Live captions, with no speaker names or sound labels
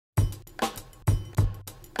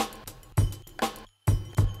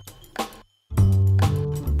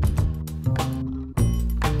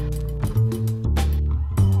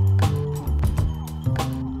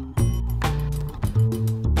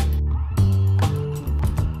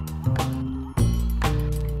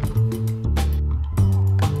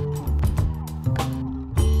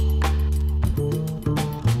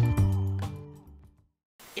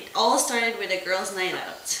started with a girls' night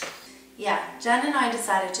out. Yeah, Jen and I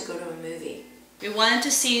decided to go to a movie. We wanted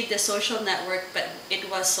to see The Social Network, but it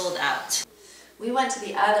was sold out. We went to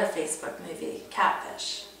the other Facebook movie,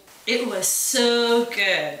 Catfish. It was so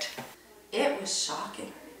good. It was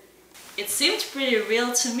shocking. It seemed pretty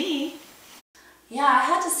real to me. Yeah, I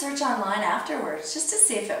had to search online afterwards just to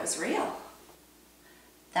see if it was real.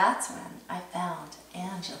 That's when I found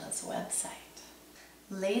Angela's website.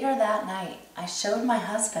 Later that night, I showed my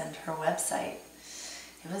husband her website.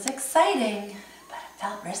 It was exciting, but it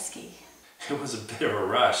felt risky. It was a bit of a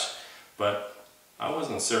rush, but I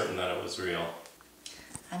wasn't certain that it was real.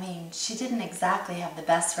 I mean, she didn't exactly have the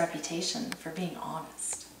best reputation for being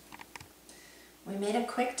honest. We made a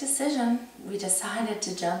quick decision. We decided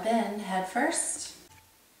to jump in head first.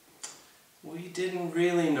 We didn't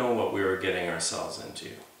really know what we were getting ourselves into.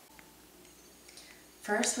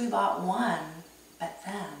 First we bought one, but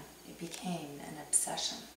then it became an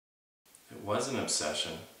obsession. It was an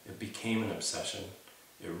obsession. It became an obsession.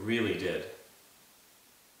 It really did.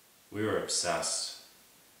 We were obsessed.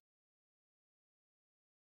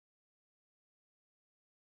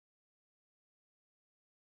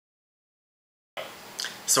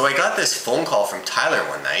 So I got this phone call from Tyler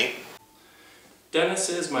one night. Dennis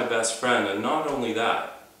is my best friend, and not only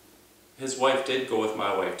that, his wife did go with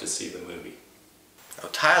my wife to see the movie. Oh,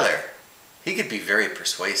 Tyler, he could be very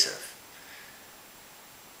persuasive.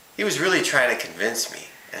 He was really trying to convince me,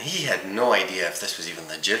 and he had no idea if this was even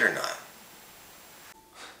legit or not.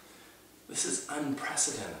 This is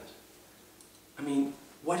unprecedented. I mean,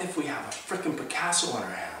 what if we have a frickin' Picasso on our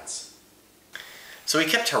hands? So he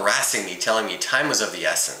kept harassing me, telling me time was of the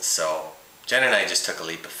essence, so Jen and I just took a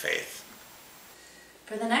leap of faith.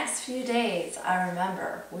 For the next few days, I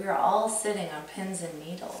remember, we were all sitting on pins and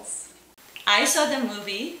needles. I saw the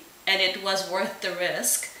movie, and it was worth the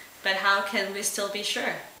risk, but how can we still be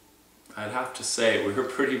sure? I'd have to say, we were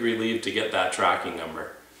pretty relieved to get that tracking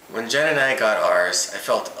number. When Jen and I got ours, I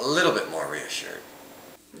felt a little bit more reassured.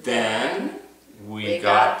 Then we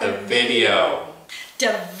got the video.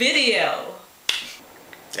 The video!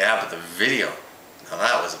 Yeah, but the video, now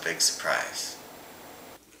that was a big surprise.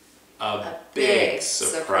 A big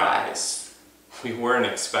surprise. We weren't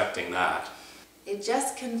expecting that. It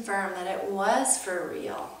just confirmed that it was for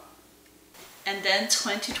real. And then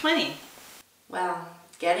 2020. Well,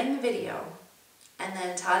 getting the video, and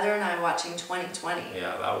then Tyler and I watching 2020.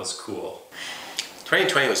 Yeah, that was cool.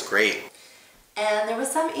 2020 was great. And there was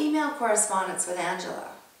some email correspondence with Angela.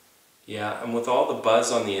 Yeah, and with all the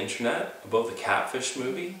buzz on the internet about the Catfish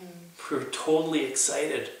movie, we were totally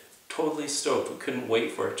excited, totally stoked. We couldn't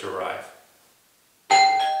wait for it to arrive.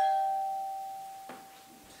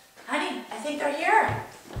 Honey, I think they're here.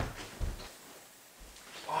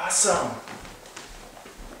 Awesome!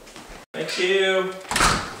 Thank you!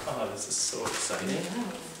 Oh, this is so exciting.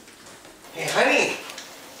 Hey, honey,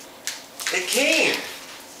 it came.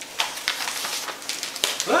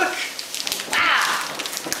 Look.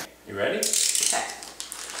 You ready? Okay.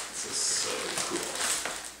 This is so cool.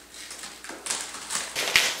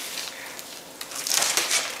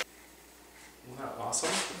 Isn't that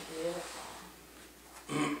awesome?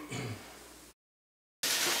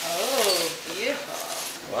 Oh,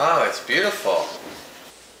 beautiful. Wow, it's beautiful.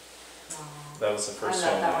 That was the first I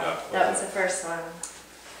love one that we one. got. That was the first one.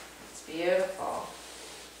 It's beautiful.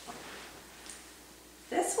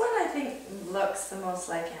 This one I think looks the most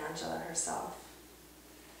like Angela herself.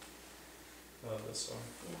 Oh, this one.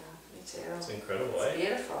 Yeah, me too. It's incredible, It's eh?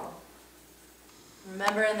 beautiful.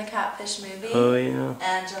 Remember in the Catfish movie? Oh, yeah.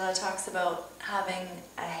 Angela talks about having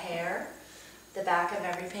a hair, the back of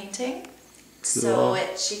every painting, so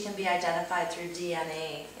she can be identified through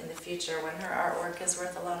DNA in the future when her artwork is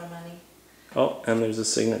worth a lot of money. Oh, and there's a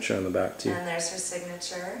signature on the back too. And there's her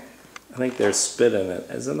signature. I think there's spit in it,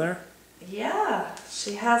 isn't there? Yeah,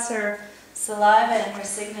 she has her saliva and her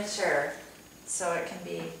signature, so it can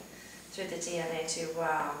be through the DNA too.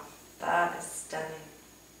 Wow, that is stunning.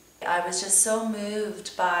 I was just so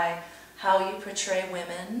moved by how you portray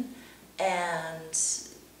women and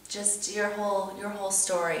just your whole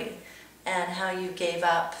story, and how you gave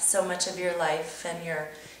up so much of your life and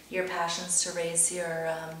your passions to raise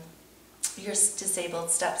your disabled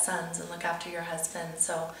stepsons and look after your husband.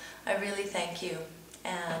 So I really thank you,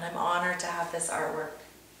 and I'm honored to have this artwork.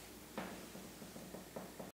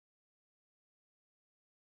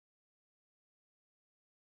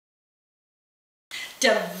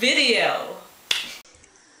 The video!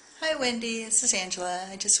 Hi Wendy, this is Angela.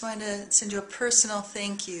 I just wanted to send you a personal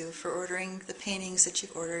thank you for ordering the paintings that you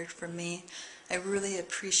ordered from me. I really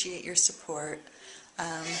appreciate your support.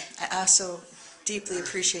 I also deeply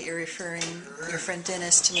appreciate you referring your friend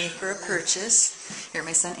Dennis to me for a purchase. Here,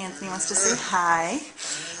 my son Anthony wants to say hi.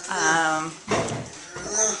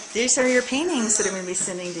 These are your paintings that I'm going to be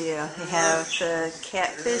sending to you. I have the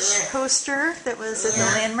Catfish poster that was at the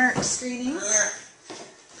Landmark screening.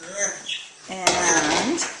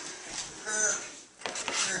 And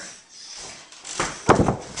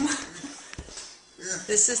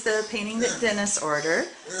this is the painting that Dennis ordered.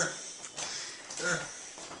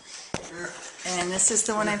 And this is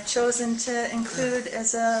the one I've chosen to include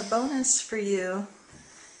as a bonus for you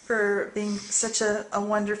for being such a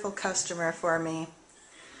wonderful customer for me.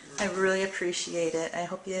 I really appreciate it. I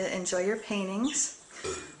hope you enjoy your paintings.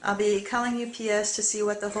 I'll be calling UPS to see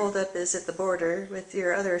what the holdup is at the border with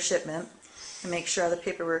your other shipment and make sure all the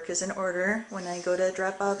paperwork is in order when I go to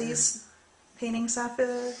drop all these paintings off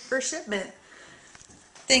for shipment.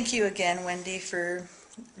 Thank you again, Wendy, for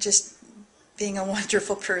just being a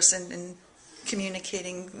wonderful person and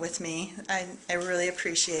communicating with me. I really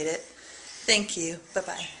appreciate it. Thank you.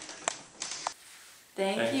 Bye-bye.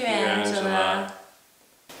 Thank you, Angela.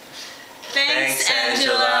 Thanks, Thanks,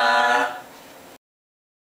 Angela.